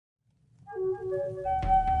Okay,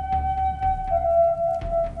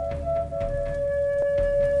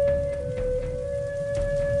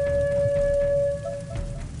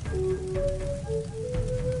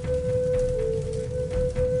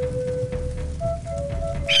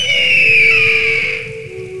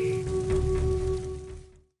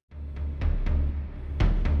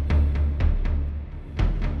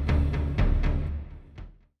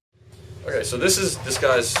 so this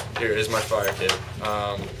guy's here is my fire kit.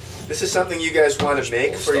 This is something you guys want to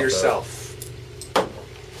make for yourself.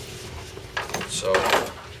 So,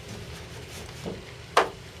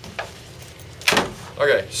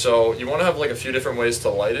 okay, so you want to have like a few different ways to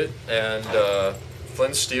light it, and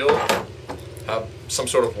flint steel, have some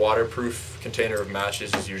sort of waterproof container of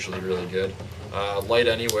matches is usually really good. Light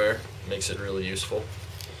anywhere makes it really useful,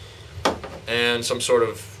 and some sort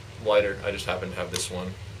of lighter. I just happen to have this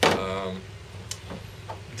one.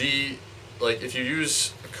 If you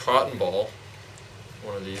use a cotton ball,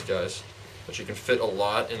 one of these guys, but you can fit a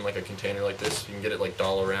lot in like a container like this. You can get it like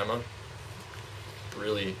Dollarama.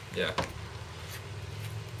 Really, yeah.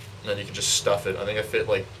 And then you can just stuff it. I think I fit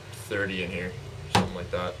like 30 in here, something like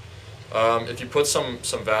that. If you put some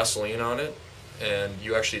Vaseline on it and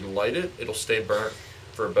you actually light it, it'll stay burnt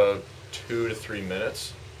for about 2 to 3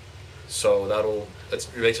 minutes. So it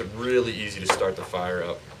makes it really easy to start the fire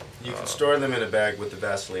up. You can store them in a bag with the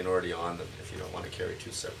Vaseline already on them if you don't want to carry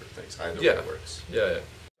two separate things. Either way works. Yeah.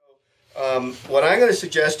 What I'm going to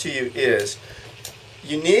suggest to you is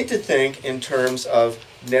you need to think in terms of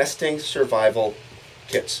nesting survival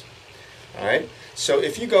kits. All right? So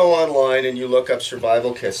if you go online and you look up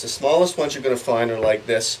survival kits, the smallest ones you're going to find are like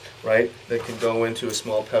this, right? That can go into a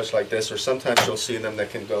small pouch like this, or sometimes you'll see them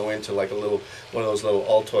that can go into like one of those little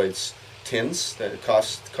Altoids tins, the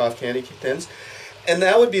cough candy tins. And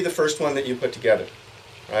that would be the first one that you put together,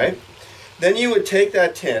 right? Then you would take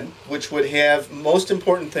that tin, which would have most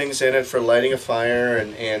important things in it for lighting a fire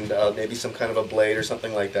and maybe some kind of a blade or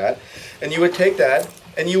something like that. And you would take that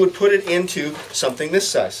and you would put it into something this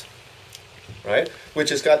size, right?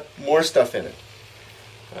 Which has got more stuff in it,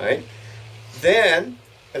 right? Then,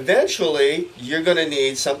 eventually, you're going to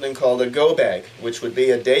need something called a go bag, which would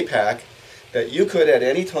be a day pack that you could at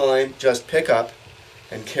any time just pick up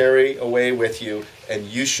and carry away with you, and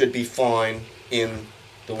you should be fine in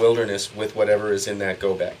the wilderness with whatever is in that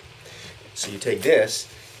go bag. So you take this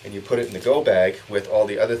and you put it in the go bag with all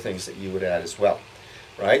the other things that you would add as well.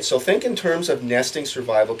 Right? So think in terms of nesting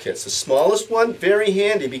survival kits. The smallest one, very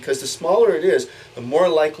handy, because the smaller it is, the more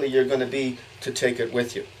likely you're going to be to take it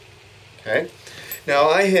with you. Okay? Now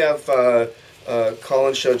I have,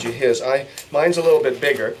 Colin showed you his. Mine's a little bit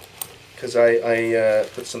bigger, because I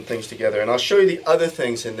put some things together. And I'll show you the other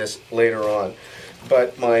things in this later on.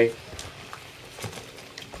 But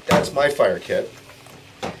that's my fire kit.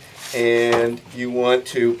 And you want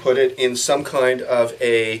to put it in some kind of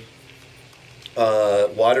a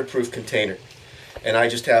waterproof container. And I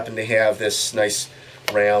just happen to have this nice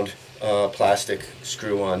round plastic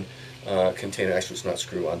screw-on container. Actually, it's not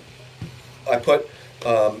screw-on. I put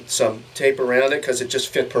some tape around it because it just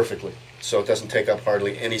fit perfectly. So it doesn't take up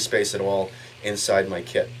hardly any space at all inside my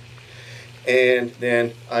kit. And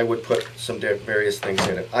then I would put some various things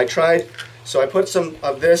in it. I put some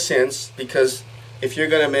of this in because if you're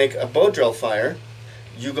going to make a bow drill fire,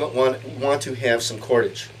 you want to have some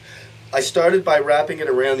cordage. I started by wrapping it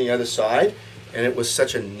around the other side, and it was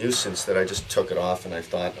such a nuisance that I just took it off, and I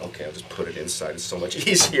thought, okay, I'll just put it inside. It's so much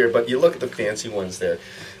easier. But you look at the fancy ones there,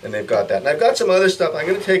 and they've got that. And I've got some other stuff. I'm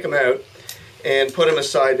going to take them out and put them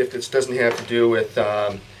aside if this doesn't have to do with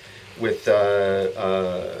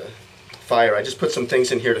fire. I just put some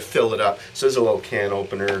things in here to fill it up. So there's a little can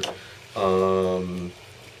opener.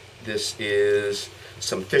 This is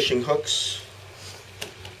some fishing hooks.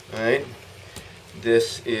 All right.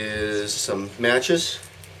 This is some matches.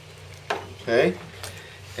 Okay.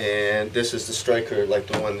 And this is the striker, like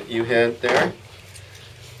the one that you had there.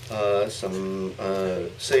 Some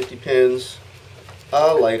safety pins,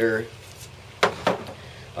 a lighter.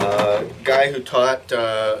 Guy who taught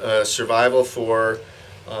survival for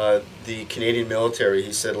the Canadian military,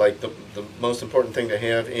 he said like the most important thing to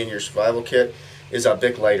have in your survival kit is a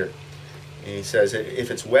Bic lighter. And he says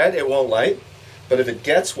if it's wet it won't light, but if it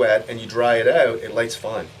gets wet and you dry it out, it lights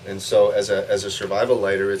fine. And so as a survival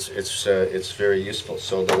lighter, it's very useful.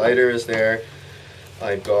 So the lighter is there.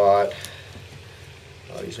 I've got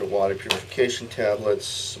these are water purification tablets,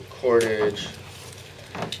 some cordage,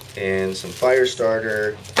 and some fire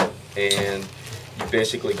starter, and you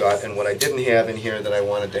basically got. And what I didn't have in here that I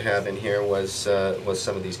wanted to have in here was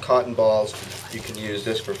some of these cotton balls. You can use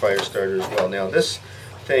this for fire starter as well. Now this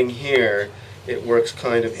thing here it works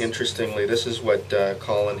kind of interestingly. This is what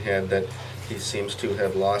Colin had that he seems to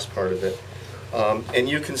have lost part of it. And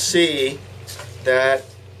you can see that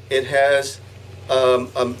it has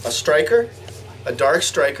a striker, a dark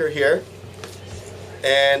striker here,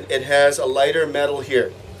 and it has a lighter metal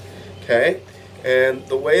here. Okay? And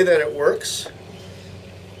the way that it works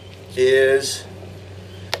is,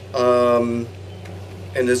 and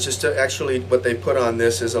it's just actually what they put on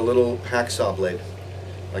this is a little hacksaw blade,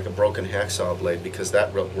 like a broken hacksaw blade, because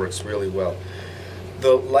that works really well.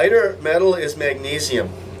 The lighter metal is magnesium,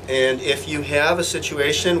 and if you have a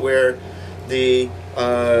situation where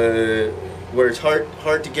where it's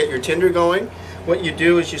hard to get your tinder going, what you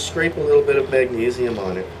do is you scrape a little bit of magnesium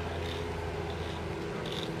on it.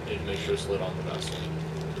 You need to make sure it's lit on the vessel.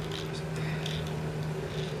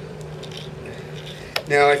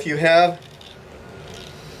 Now if you have,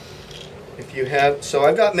 so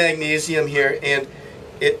I've got magnesium here, and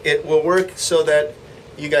it will work so that,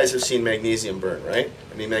 you guys have seen magnesium burn, right?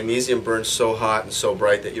 I mean, magnesium burns so hot and so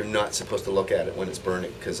bright that you're not supposed to look at it when it's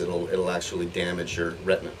burning, because it'll actually damage your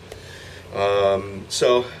retina.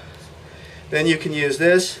 So then you can use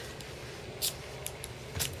this.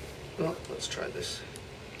 Oh, let's try this.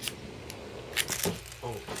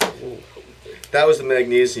 Oh. That was the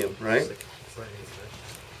magnesium, right?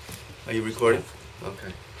 Are you recording?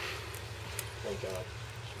 Okay. Thank God.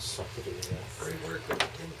 Sucked it in there.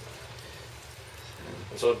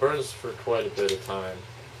 And so it burns for quite a bit of time.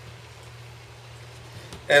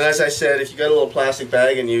 And as I said, if you got a little plastic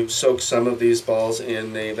bag and you soak some of these balls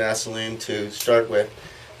in the Vaseline to start with,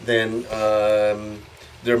 then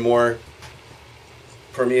they're more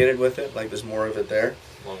permeated with it, like there's more of it there.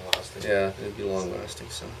 Long lasting. Yeah, it'd be long lasting.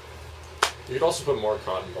 So you could also put more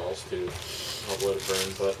cotton balls to help let it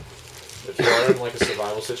burn, but if you are in like a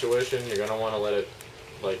survival situation, you're gonna want to let it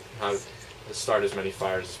start as many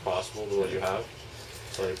fires as possible with what you have.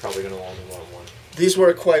 So you're probably gonna only want one. these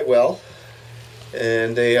work quite well,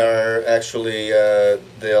 and they are actually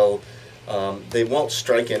they won't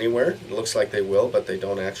strike anywhere. It looks like they will, but they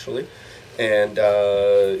don't actually. And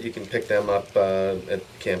you can pick them up at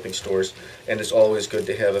camping stores, and it's always good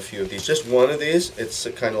to have a few of these. Just one of these, it's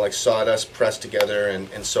kind of like sawdust pressed together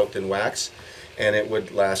and soaked in wax, and it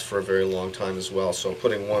would last for a very long time as well. So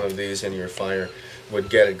putting one of these in your fire would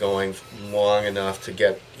get it going long enough to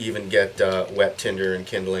get wet tinder and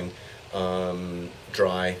kindling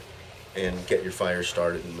dry, and get your fire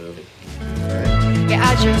started and moving. All right. Yeah,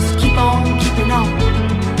 I just keep on keeping on.